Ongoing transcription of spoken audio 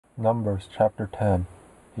Numbers chapter 10.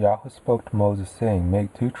 Yahweh spoke to Moses, saying,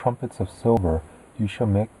 Make 2 trumpets of silver. You shall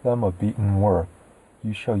make them of beaten work.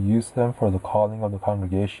 You shall use them for the calling of the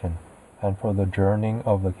congregation, and for the journeying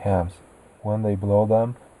of the camps. When they blow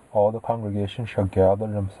them, all the congregation shall gather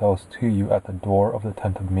themselves to you at the door of the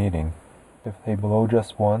tent of meeting. If they blow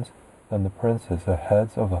just once, then the princes, the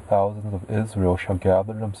heads of the thousands of Israel, shall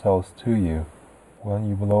gather themselves to you. When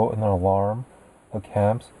you blow an alarm, the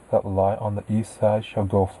camps that lie on the east side shall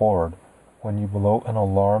go forward. When you blow an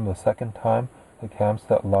alarm the second time, the camps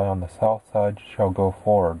that lie on the south side shall go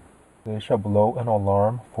forward. They shall blow an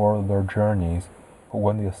alarm for their journeys, but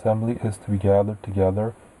when the assembly is to be gathered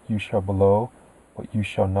together, you shall blow, but you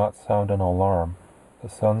shall not sound an alarm. The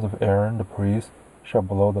sons of Aaron the priest shall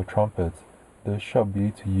blow the trumpets. This shall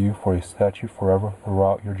be to you for a statute forever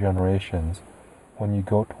throughout your generations. When you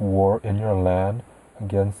go to war in your land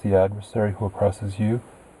against the adversary who oppresses you,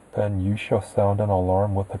 then you shall sound an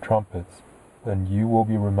alarm with the trumpets. Then you will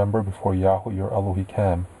be remembered before Yahweh your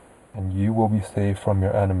Elohim, and you will be saved from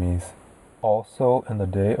your enemies. Also in the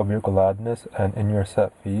day of your gladness, and in your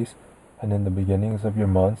set feasts, and in the beginnings of your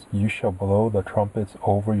months, you shall blow the trumpets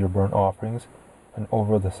over your burnt offerings, and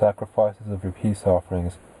over the sacrifices of your peace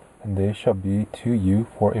offerings, and they shall be to you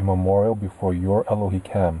for a memorial before your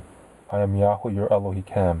Elohim. I am Yahweh your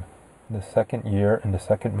Elohim. In the 2nd year, in the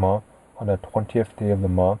 2nd month, on the 20th day of the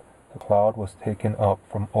month, the cloud was taken up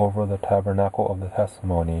from over the tabernacle of the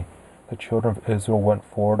testimony. The children of Israel went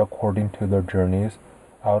forward according to their journeys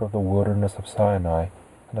out of the wilderness of Sinai,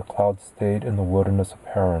 and the cloud stayed in the wilderness of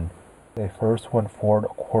Paran. They first went forward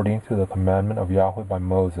according to the commandment of Yahweh by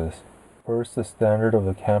Moses. First the standard of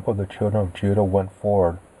the camp of the children of Judah went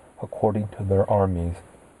forward according to their armies.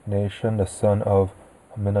 Nahshon the son of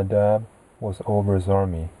Amminadab was over his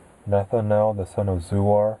army. Nethanel the son of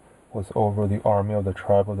Zuar was over the army of the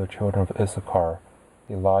tribe of the children of Issachar.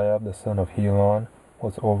 Eliab the son of Helon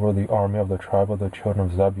was over the army of the tribe of the children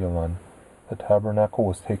of Zebulun. The tabernacle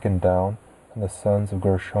was taken down, and the sons of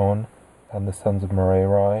Gershon and the sons of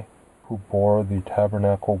Merari, who bore the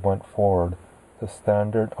tabernacle, went forward. The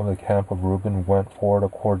standard of the camp of Reuben went forward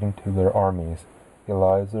according to their armies.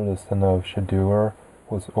 Eliezer the son of Shedeur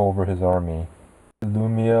was over his army.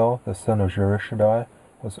 Elumiel the son of Jerishadai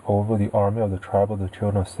was over the army of the tribe of the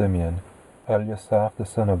children of Simeon. Eliasaph the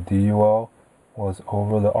son of Deuel was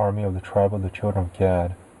over the army of the tribe of the children of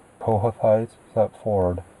Gad. Kohathites set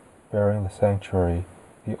forward, bearing the sanctuary.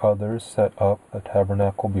 The others set up the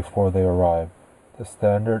tabernacle before they arrived. The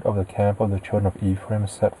standard of the camp of the children of Ephraim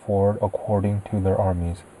set forward according to their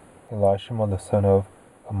armies. Elishama the son of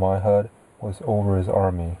Ammihud was over his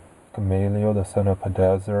army. Gamaliel the son of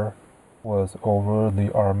Pedazur was over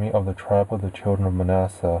the army of the tribe of the children of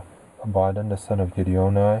Manasseh. Abidan the son of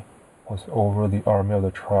Gideoni was over the army of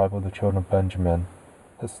the tribe of the children of Benjamin.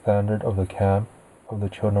 The standard of the camp of the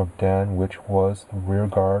children of Dan, which was the rear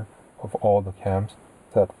guard of all the camps,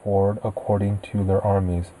 set forward according to their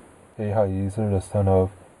armies. Ahiezer the son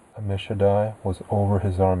of Ammishaddai was over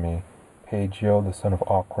his army. Pagiel the son of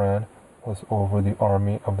Ochran was over the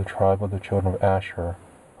army of the tribe of the children of Asher.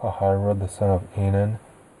 Ahira the son of Enan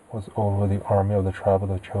was over the army of the tribe of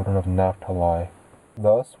the children of Naphtali.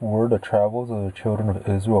 Thus were the travels of the children of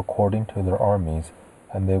Israel according to their armies,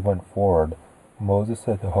 and they went forward. Moses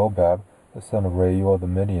said to Hobab, the son of Reuel the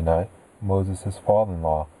Midianite, Moses'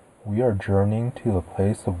 father-in-law, We are journeying to the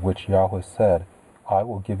place of which Yahweh said, I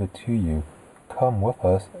will give it to you. Come with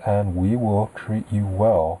us, and we will treat you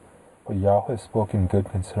well. But Yahweh spoke in good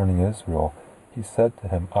concerning Israel. He said to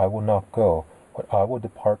him, I will not go, but I will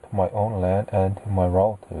depart to my own land and to my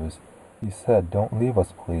relatives. He said, Don't leave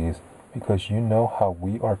us, please, because you know how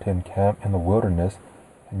we are to encamp in the wilderness,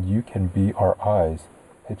 and you can be our eyes.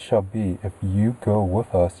 It shall be, if you go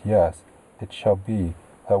with us, yes, it shall be,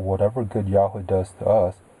 that whatever good Yahweh does to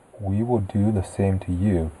us, we will do the same to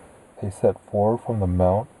you. They set forward from the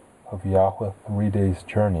mount of Yahweh 3 days'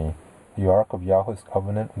 journey. The ark of Yahweh's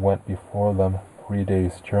covenant went before them 3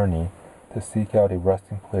 days' journey, to seek out a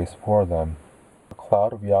resting place for them. The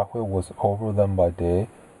cloud of Yahweh was over them by day,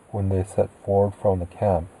 when they set forward from the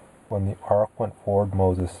camp. When the ark went forward,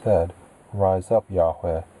 Moses said, Rise up,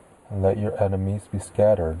 Yahweh, and let your enemies be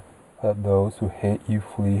scattered. Let those who hate you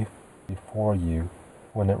flee before you.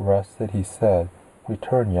 When it rested, he said,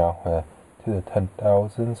 Return, Yahweh, to the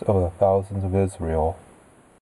 10,000s of the thousands of Israel.